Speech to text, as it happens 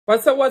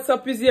What's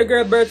up, it's your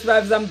girl Birch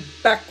Vibes. I'm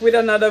back with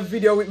another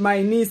video with my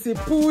niecey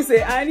Poo. Say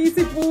hi,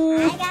 niecey Poo.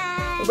 Hi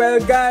guys. Well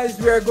guys,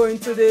 we are going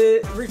to the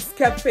Rick's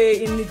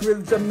Cafe in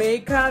Negril,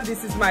 Jamaica.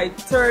 This is my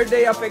third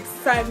day of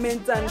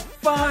excitement and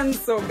fun.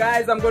 So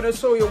guys, I'm going to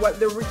show you what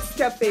the Rick's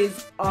Cafe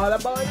is all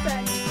about.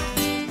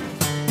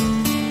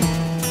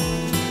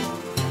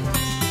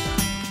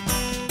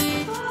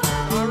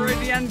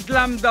 Already and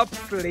glammed up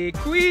Slay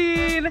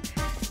Queen.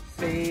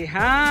 Say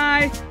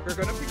hi. We're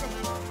going to pick up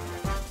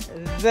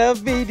the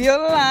video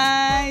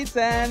lights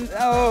and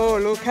oh,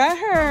 look at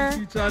her.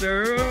 Each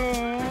other.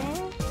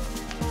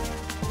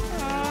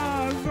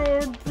 Oh,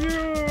 so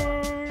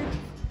cute.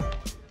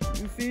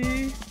 You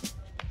see,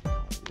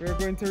 we're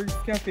going to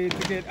Rick's Cafe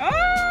to get.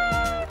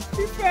 Oh,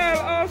 she fell.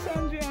 Oh,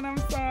 Shandrian, I'm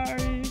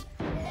sorry.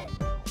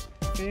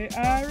 Say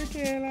hi,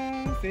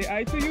 Raquela. Say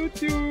hi to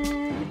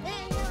YouTube.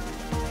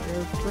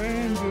 Your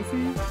friends, you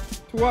see.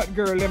 To what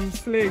girl? Them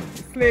Slay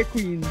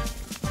Queen.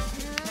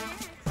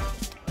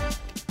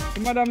 The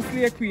Madam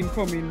Slay Queen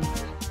coming.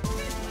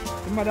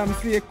 The Madam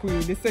Slay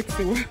Queen, the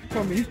sexy one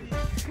coming.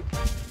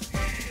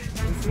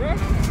 This rock.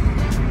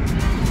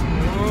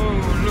 Oh,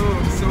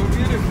 look, so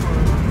beautiful.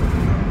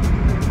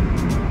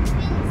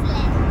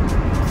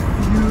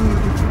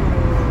 Beautiful.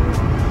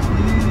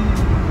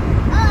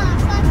 Oh,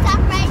 so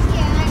stop right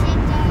here and then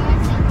go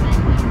right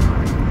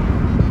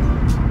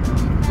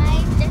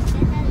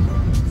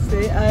here.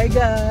 Say hi,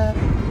 guys.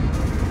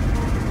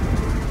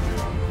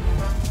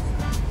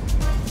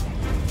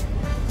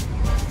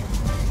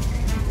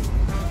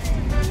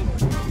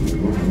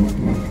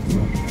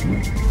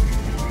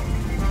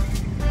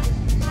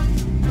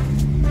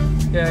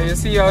 Yeah, you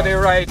see how they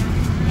ride.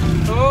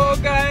 Oh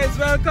guys,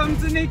 welcome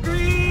to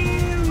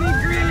Negril.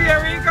 Negril,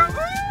 here we go.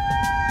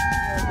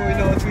 We're going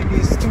out with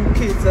these two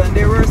kids and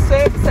they were so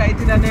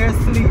excited and they're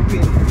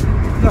sleeping.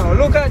 No,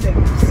 look at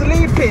them,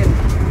 sleeping.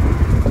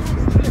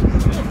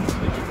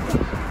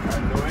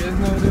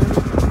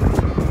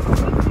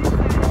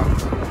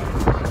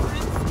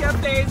 Rick's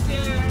Cafe is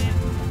here.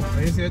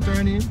 Are you see a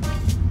turning?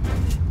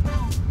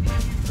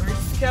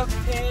 Rick's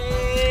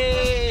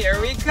Cafe. Here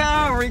we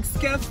come, Rick's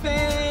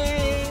Cafe.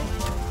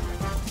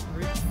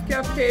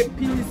 Cafe,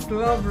 peace,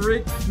 love,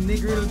 Rick's,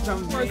 Negril, Jamaica.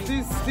 Of course,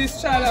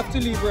 this child have to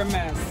leave her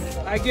mask.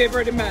 I gave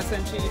her the mask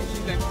and she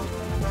left it.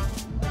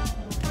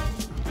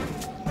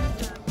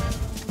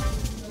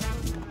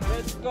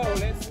 Let's go.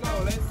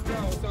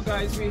 So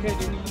guys, we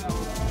heading in now.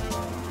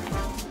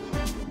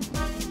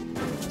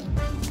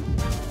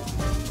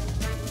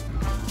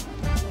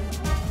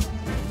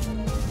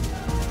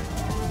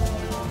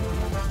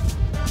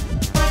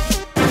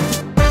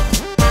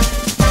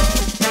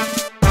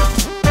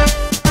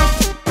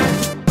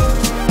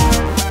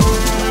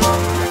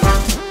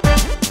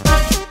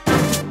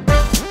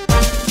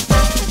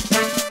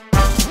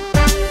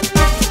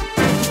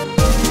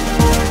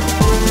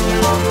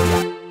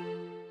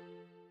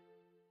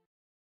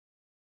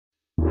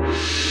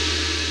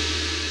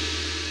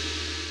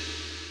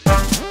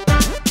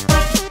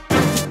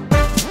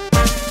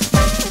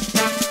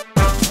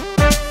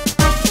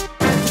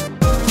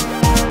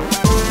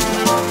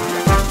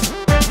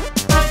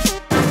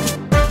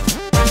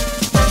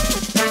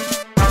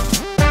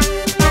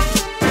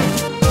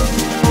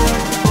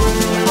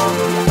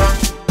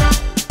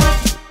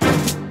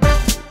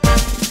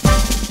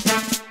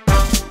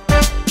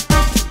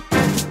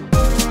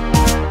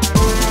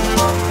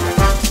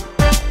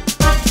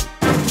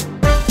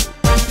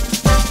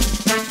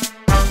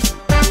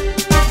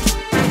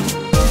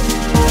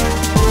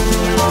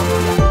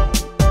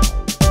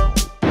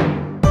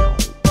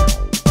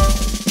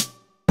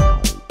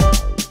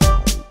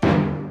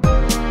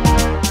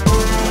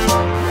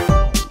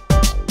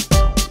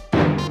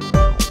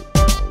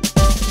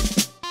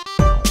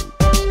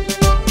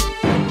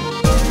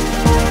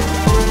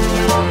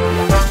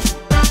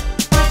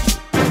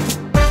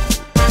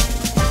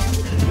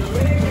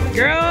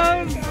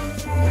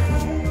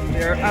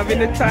 Having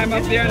the time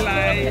of their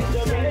life.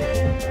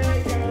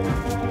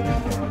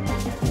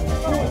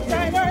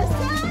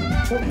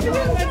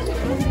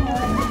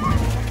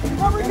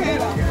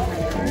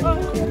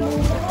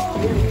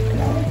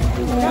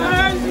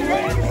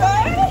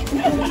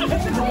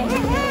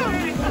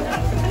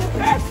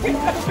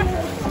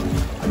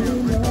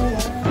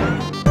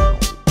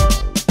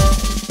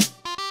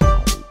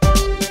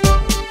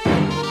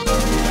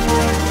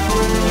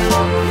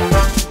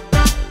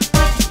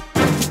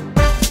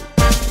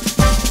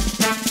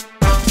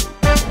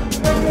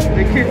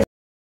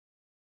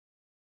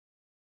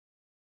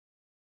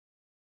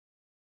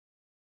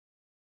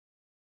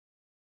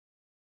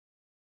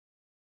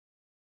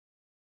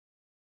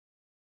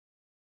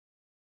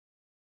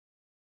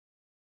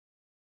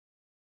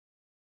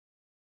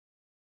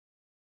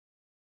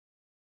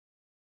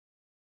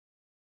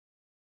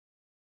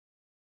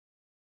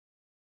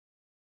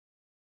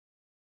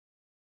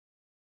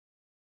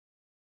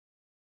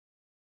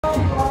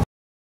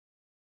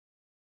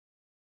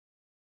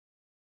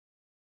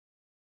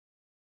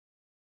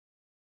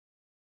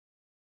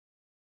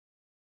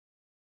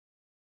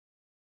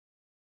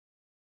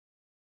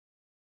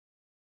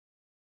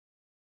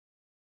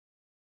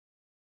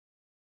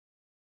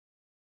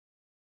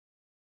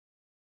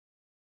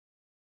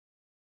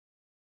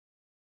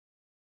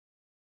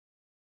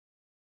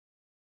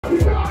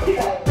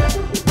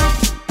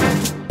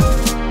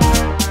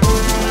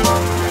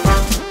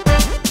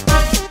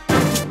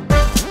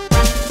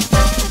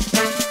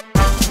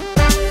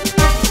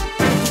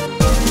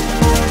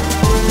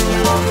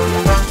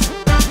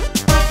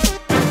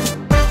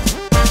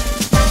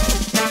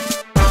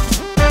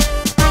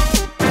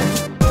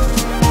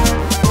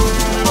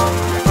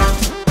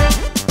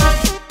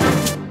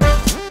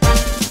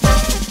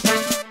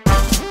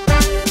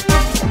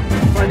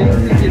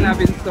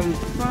 Having some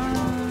fun.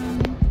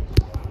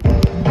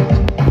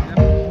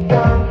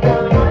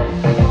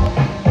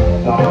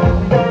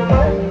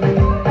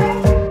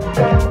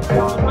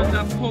 On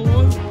the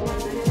pole,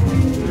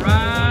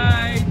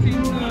 right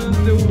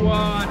into the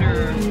water.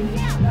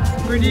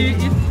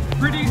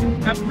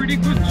 It's a pretty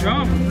good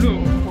jump. Look,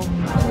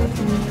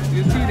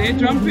 you see they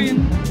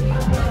jumping.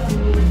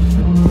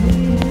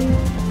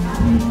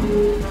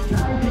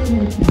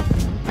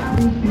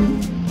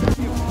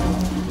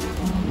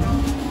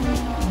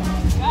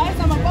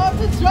 I'm about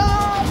to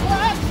jump.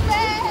 Watch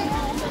me.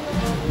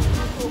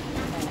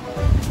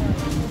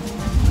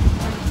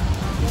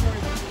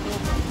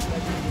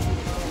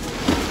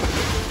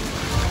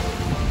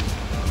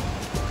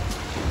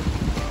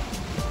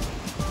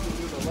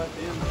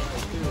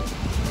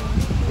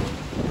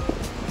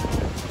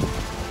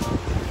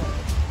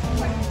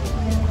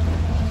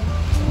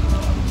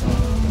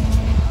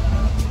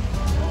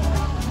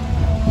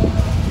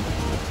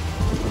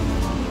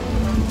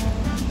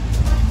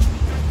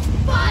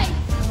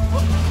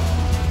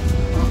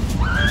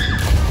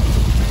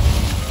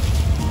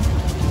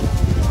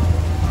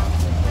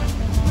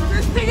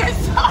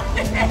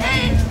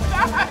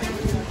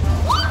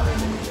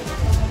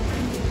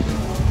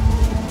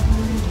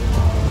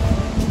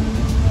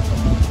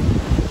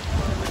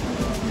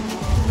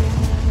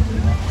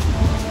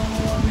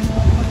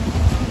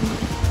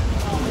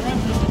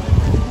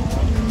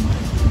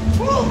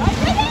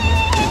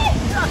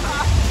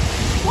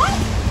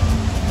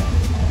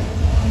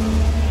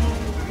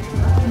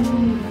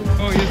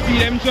 Oh, you see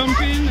them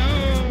jumping? Oh.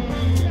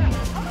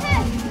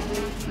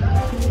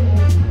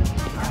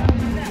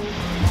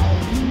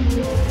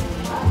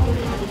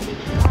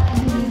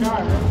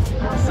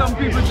 Some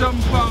people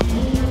jump from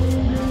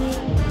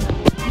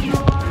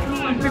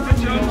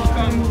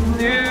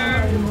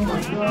there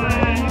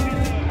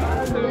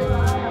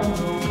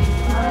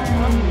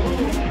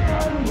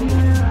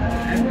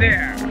and there.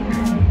 Yeah.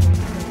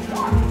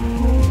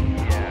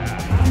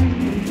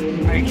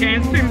 I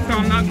can't swim, so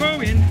I'm not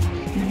going.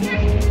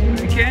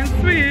 I can't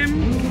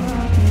swim.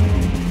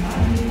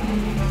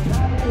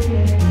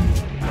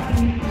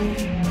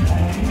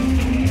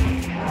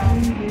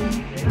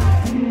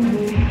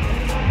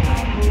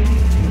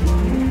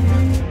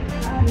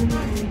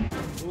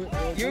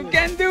 You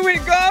can do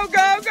it. Go,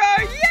 go, go.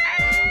 Yeah!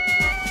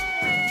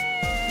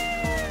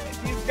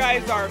 These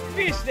guys are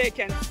fish. They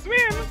can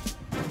swim.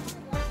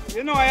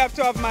 You know I have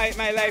to have my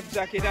life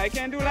jacket. I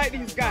can't do like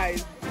these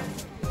guys.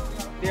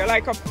 They're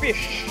like a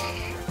fish.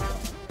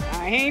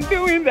 I ain't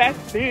doing that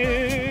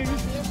thing.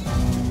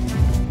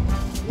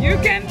 You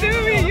can do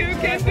it. You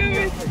can do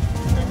it.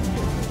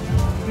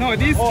 No,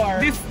 these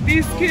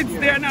kids,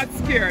 they're not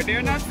scared.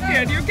 They're not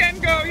scared. You can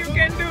go. You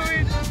can do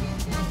it.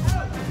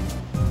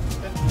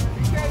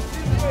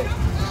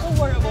 Don't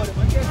worry about it,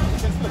 man. You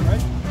can swim,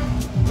 right?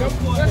 Just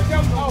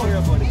jump out. Don't worry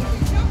about it.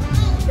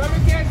 Come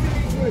and catch it.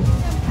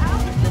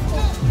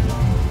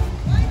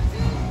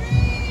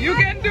 You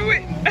can do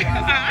it.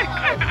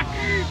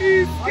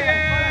 He's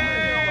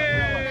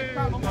scared.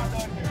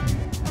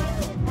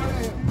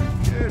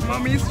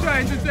 Mommy's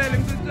trying to tell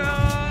him to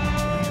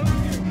jump.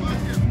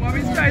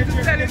 Mommy's trying to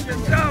tell him to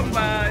jump,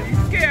 but he's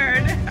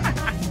scared.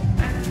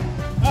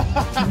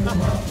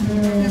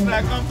 He's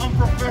like, I'm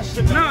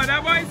professional. No,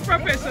 that boy is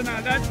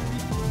professional. That's...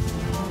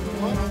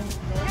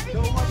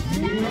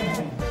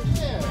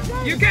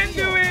 You can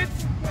do it.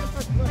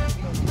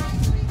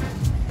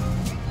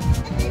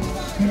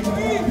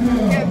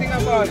 Can't think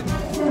about it.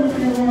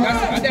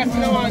 That's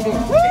what I want to do.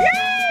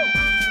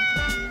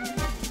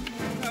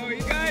 Oh, he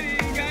got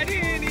in, he got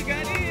in, he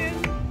got in.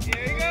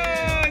 Here he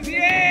goes.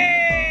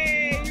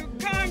 Yay! You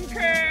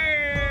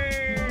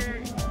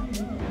conquered.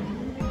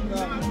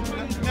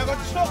 I'm going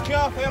to choke you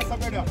off here,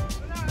 brother.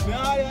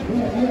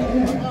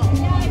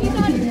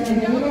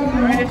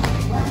 Ready?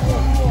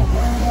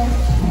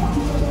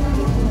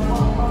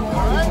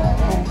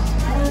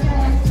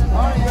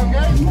 Alright, you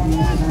okay?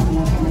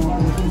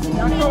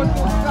 That's how it's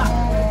flat.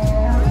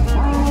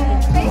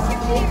 Face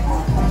your feet.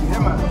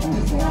 Yeah, man.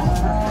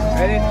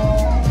 Ready?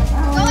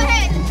 Go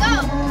ahead. Go.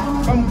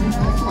 Come.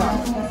 Flat.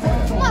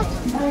 Come on.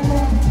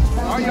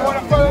 Oh, you want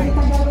to follow?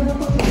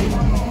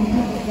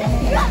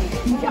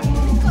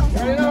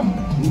 Ready now?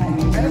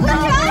 Ready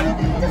now?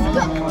 Just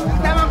go.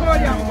 Stand up, go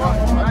down.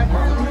 Alright?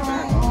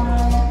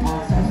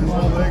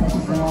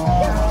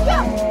 Just go.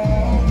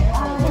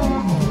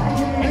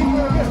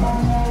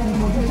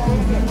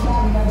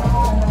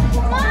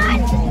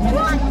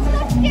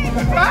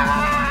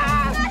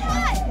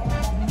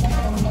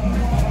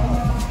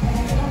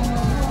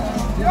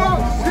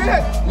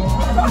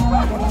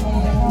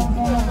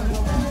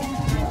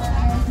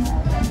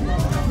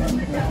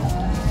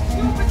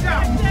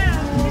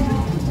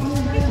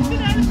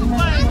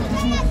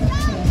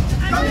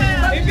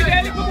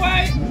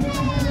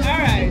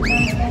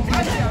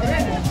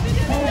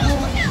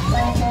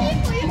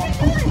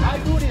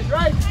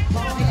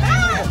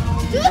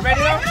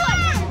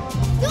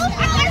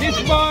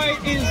 This boy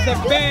is the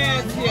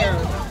best here.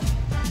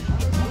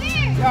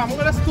 Yeah, I'm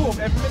gonna scoop.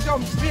 If I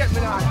jump straight, I'm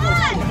not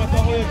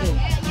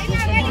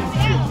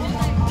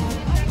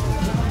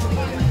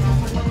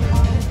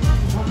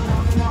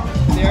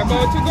They're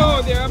about to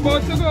go. They're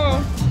about to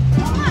go.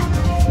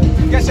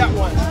 Get that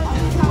one.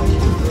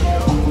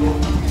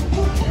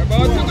 They're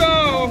about to go.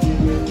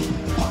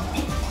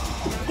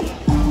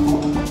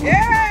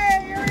 Yeah,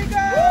 here we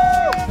go.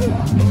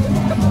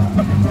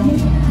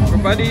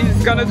 Everybody's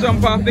gonna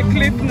jump off the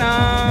cliff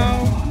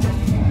now.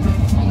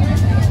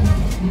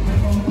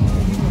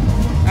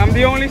 I'm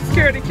the only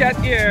scaredy cat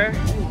here.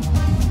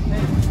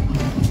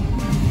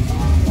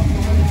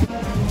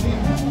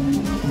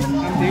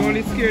 I'm the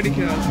only scaredy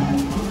cat.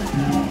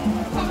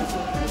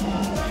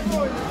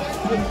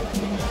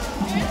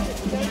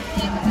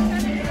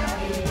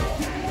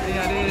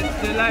 Yeah,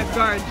 the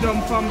lifeguard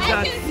jumped from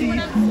that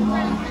seat.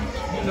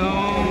 No.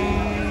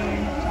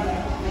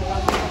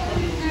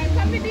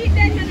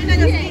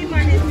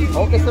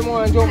 Oh, there's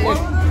someone jump in.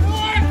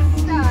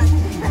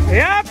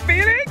 Yeah,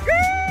 feeling good.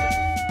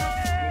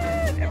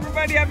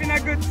 Everybody having a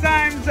good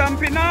time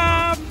jumping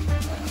up.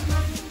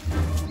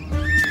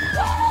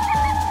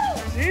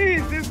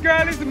 Jeez, this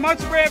girl is much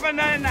braver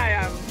than I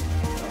am.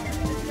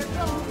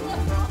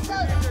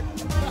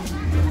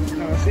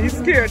 No, she's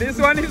scared. This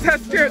one is a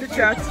scaredy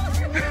cat.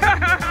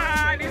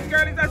 This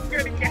girl is a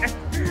scaredy cat.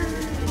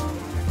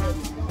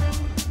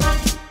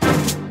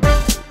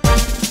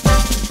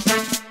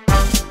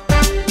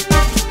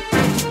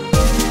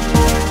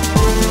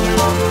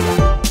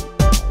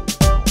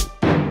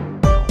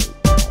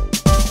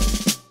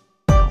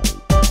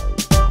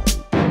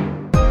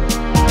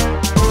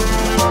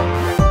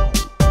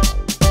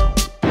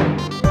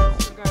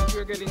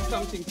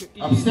 Something to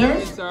eat.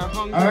 Upstairs?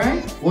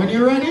 Alright, when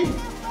you're ready,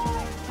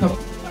 come.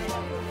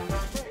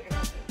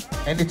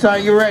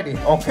 Anytime you're ready.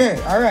 Okay,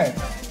 alright.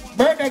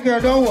 Birthday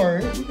girl, don't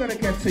worry. We're gonna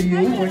get to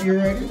you when you're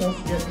ready.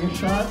 Just get your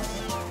shots,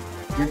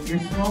 get your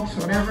smokes,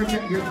 whatever,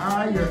 get your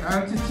eye, your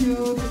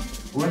altitude,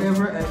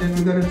 whatever, and then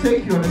we're gonna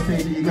take you on the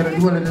stage and you're gonna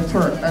do it in the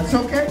twerk. That's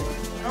okay?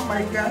 Oh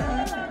my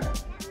god.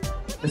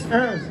 It's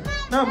hers.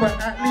 No, but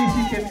at least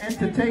you can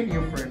entertain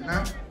your friend,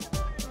 huh?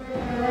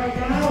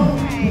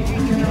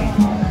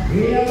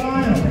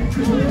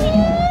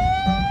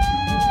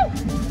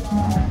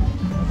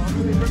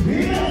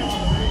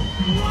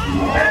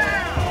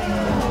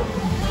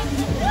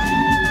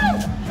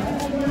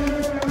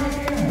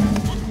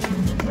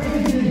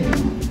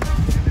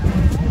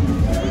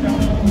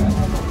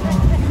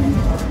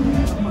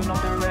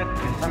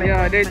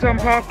 Yeah, they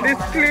jump off this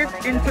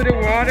cliff into the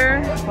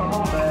water.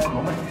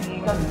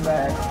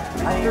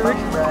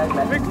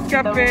 Rick's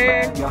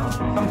Cafe.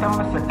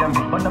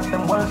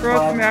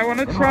 Trust me, I want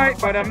to try it,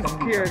 but I'm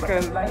scared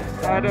because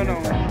I don't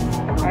know.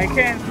 I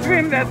can't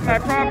swim, that's my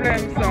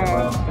problem, so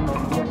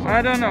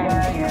I don't know.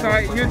 So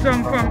you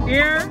jump from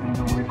here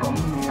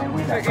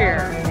to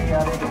here.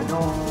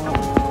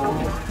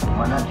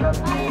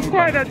 It's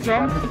quite a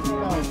jump.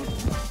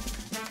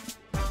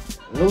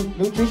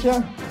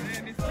 Nutrition,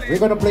 we're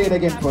gonna play it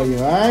again for you,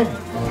 alright?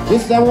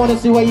 This I want to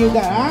see what you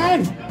got,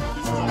 alright?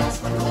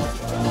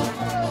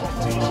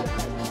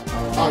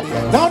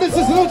 Now this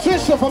is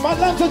Nutrition from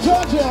Atlanta,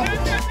 Georgia.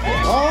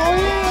 Oh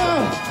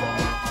yeah!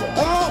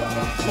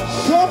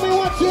 Show me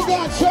what you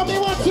got, show me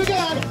what you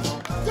got.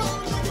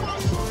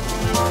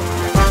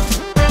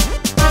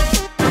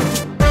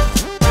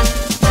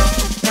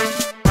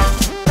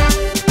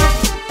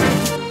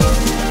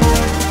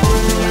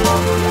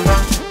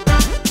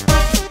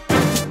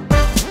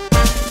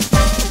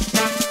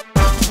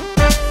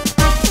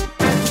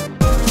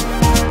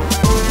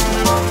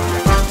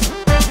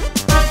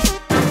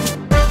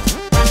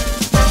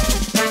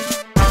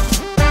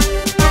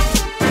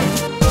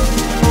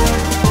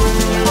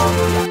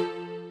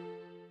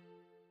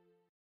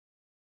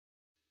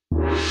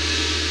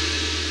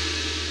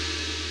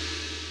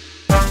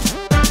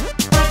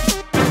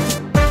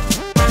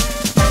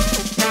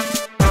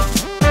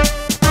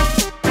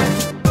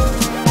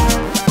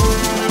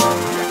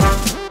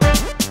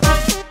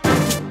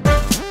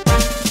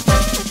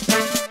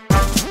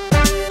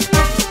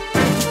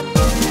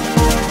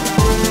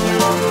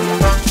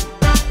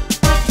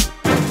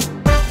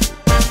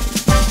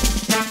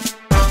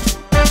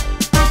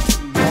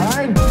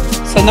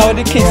 So now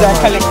the kids are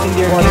collecting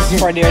their gifts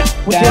for their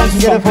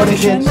dance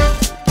competition.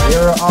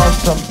 You're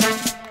awesome.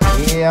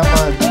 Yeah,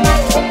 man.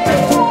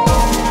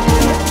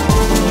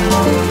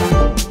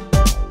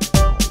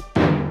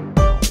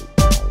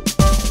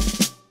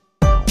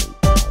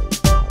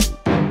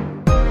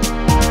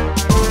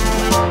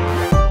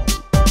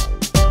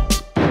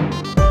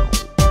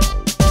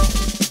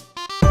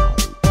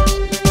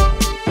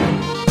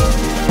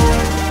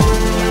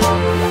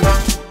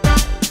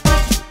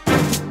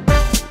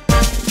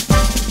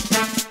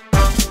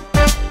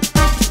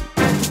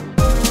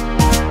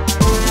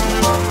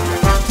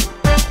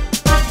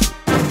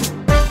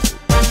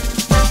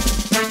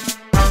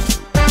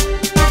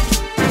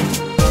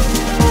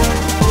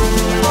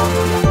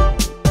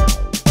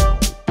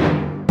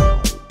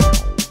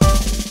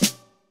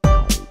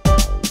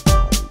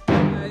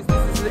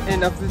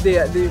 end of the day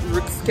at the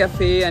Rick's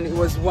Cafe, and it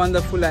was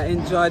wonderful. I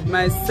enjoyed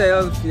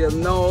myself, you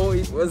know,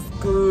 it was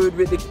good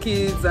with the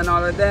kids and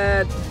all of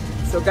that.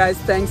 So guys,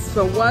 thanks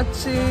for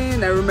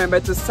watching, and remember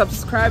to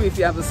subscribe if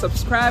you haven't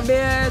subscribed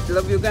yet.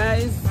 Love you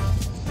guys.